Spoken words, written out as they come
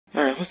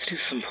Alright, let's do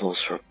some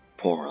pulls for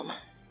Porom.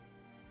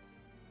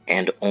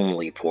 And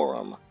only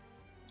Porom.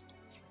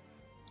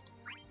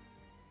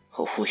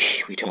 Hopefully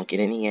we don't get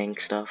any Yang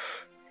stuff.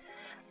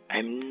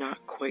 I'm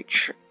not quite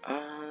sure.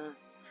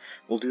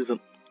 We'll do the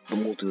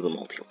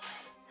multi.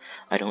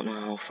 I don't know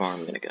how far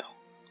I'm gonna go.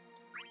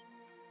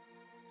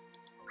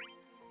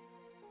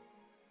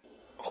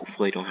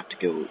 Hopefully I don't have to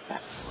go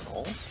that far at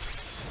all.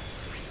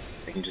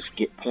 I can just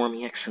get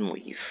Porom EX and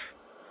leave.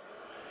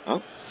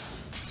 Oh,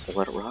 we'll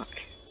let it rock.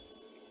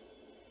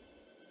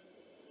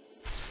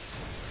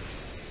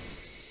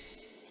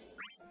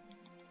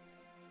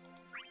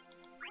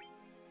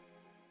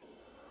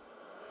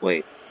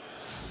 Wait.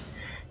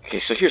 Okay,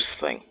 so here's the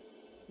thing.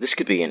 This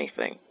could be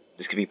anything.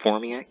 This could be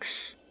Porom EX.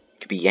 It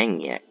could be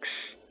Yang EX.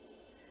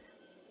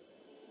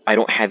 I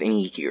don't have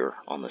any gear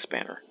on this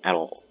banner at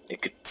all.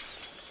 It could...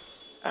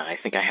 I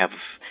think I have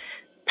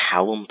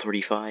Porom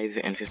 35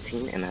 and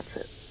 15, and that's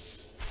it.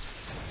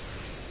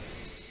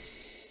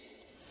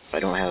 I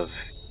don't have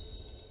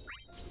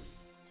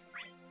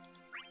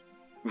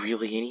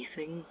really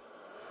anything.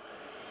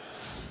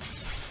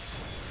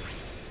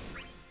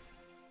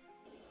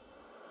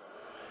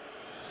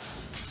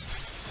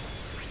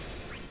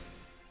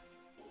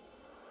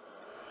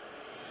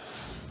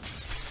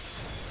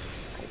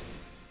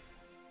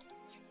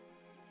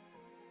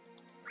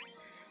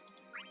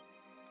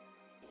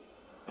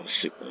 I'm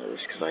super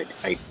nervous because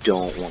I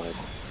don't want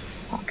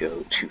to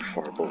go too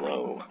far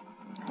below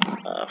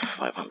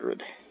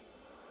 500.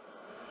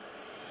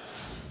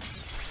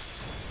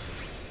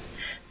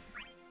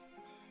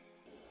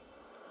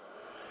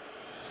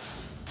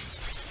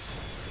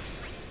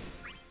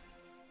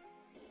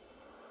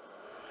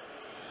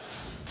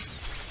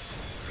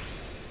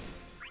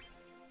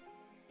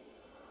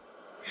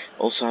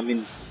 Also, I'm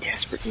in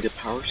desperate need of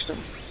power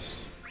stones,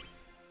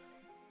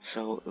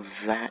 so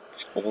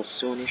that's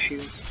also an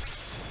issue.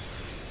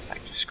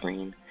 Back to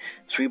screen.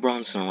 3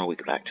 bronze in a row, we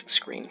go back to the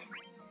screen.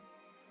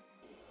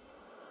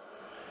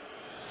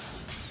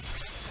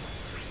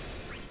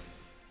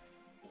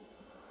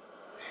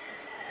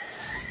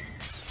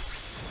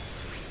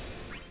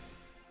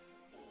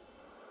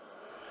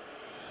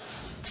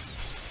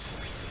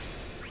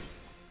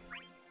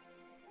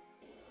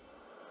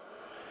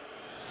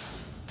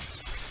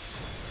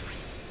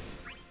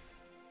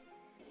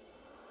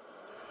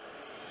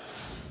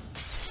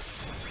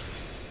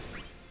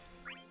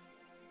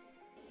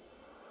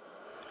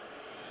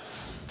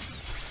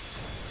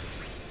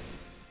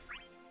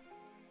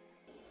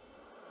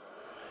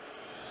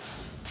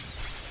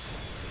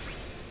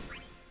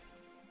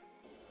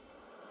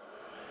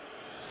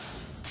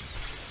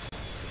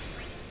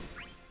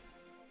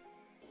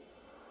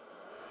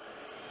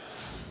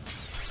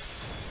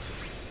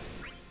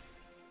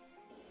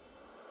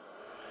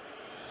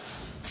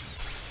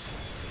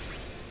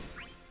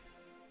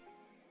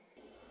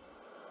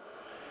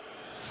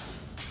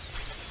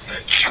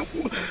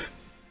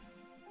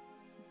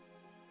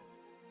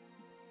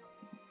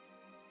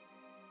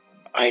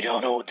 I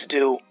don't know what to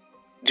do.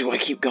 Do I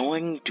keep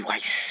going? Do I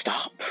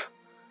stop?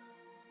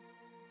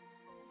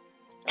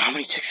 How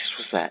many ticks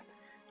was that?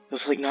 It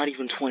was like not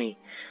even 20.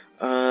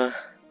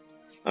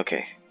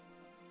 Okay.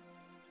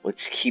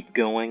 Let's keep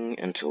going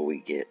until we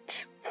get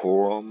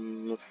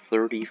Porom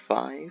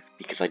 35,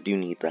 because I do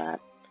need that.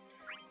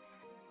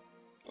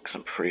 Because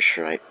I'm pretty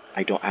sure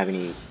I don't have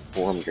any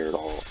Porom gear at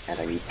all, and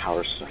I need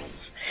power stones.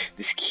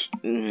 This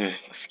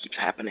keeps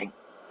happening.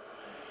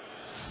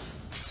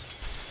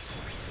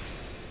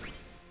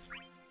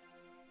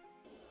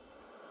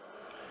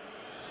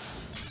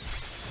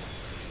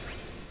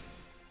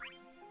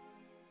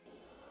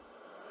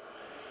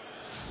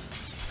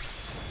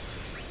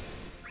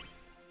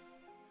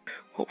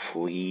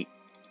 Hopefully...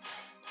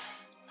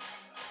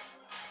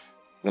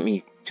 Let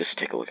me just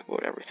take a look at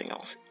what everything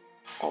else,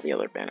 all the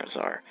other banners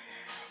are.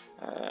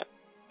 I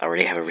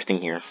already have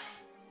everything here.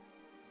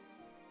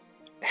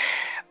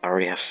 I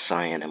already have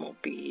Cyan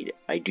Emerald Bead.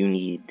 I do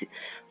need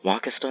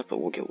Waka stuff, but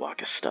we'll get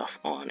Waka stuff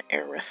on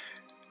Aerith.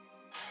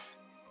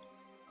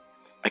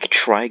 I could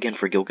try again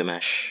for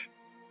Gilgamesh,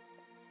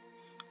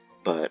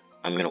 but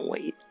I'm gonna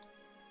wait.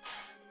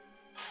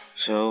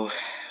 So,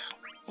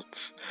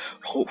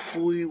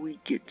 hopefully we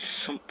get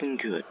something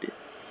good,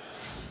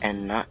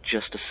 and not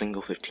just a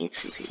single 15th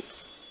CP.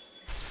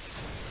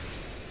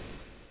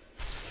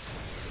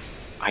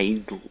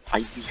 I'd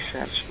be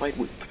satisfied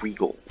with 3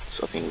 golds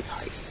of any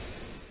type.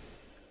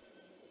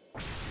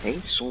 Hey,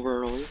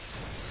 silver early.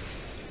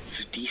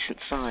 It's a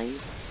decent sign.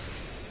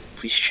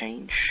 Please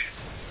change.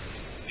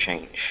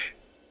 Change.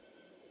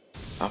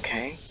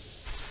 Okay.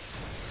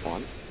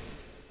 1,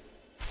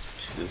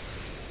 2.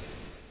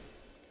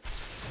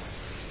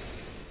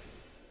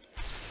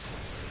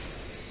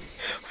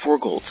 Four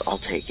golds, I'll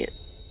take it.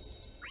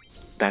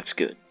 That's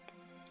good.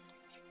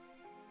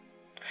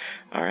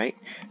 Alright,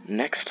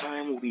 next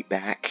time we'll be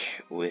back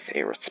with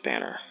Aerith's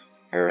banner.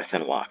 Aerith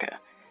and Waka.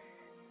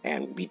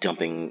 And we'll be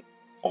dumping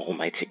all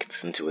my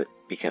tickets into it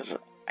because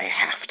I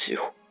have to.